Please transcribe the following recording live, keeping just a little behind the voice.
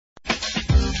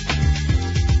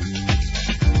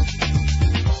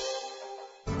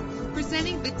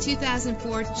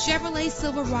2004 Chevrolet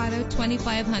Silverado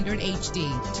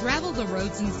 2500HD. Travel the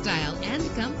roads in style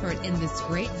and comfort in this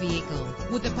great vehicle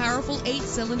with a powerful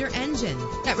 8-cylinder engine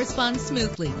that responds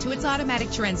smoothly to its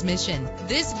automatic transmission.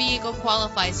 This vehicle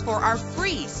qualifies for our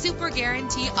free Super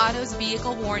Guarantee Autos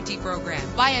Vehicle Warranty Program.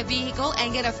 Buy a vehicle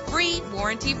and get a free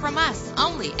warranty from us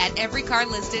only at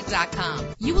everycarlisted.com.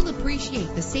 You will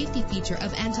appreciate the safety feature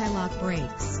of anti-lock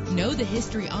brakes. Know the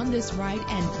history on this ride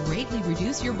and greatly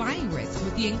reduce your buying risk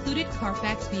with the included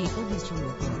Carfax Vehicle History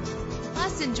Report.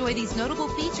 Plus, enjoy these notable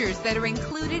features that are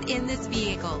included in this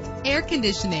vehicle: air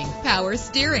conditioning, power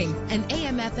steering, an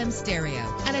AM/FM stereo,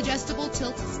 an adjustable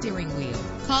tilt steering wheel.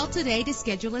 Call today to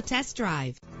schedule a test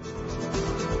drive.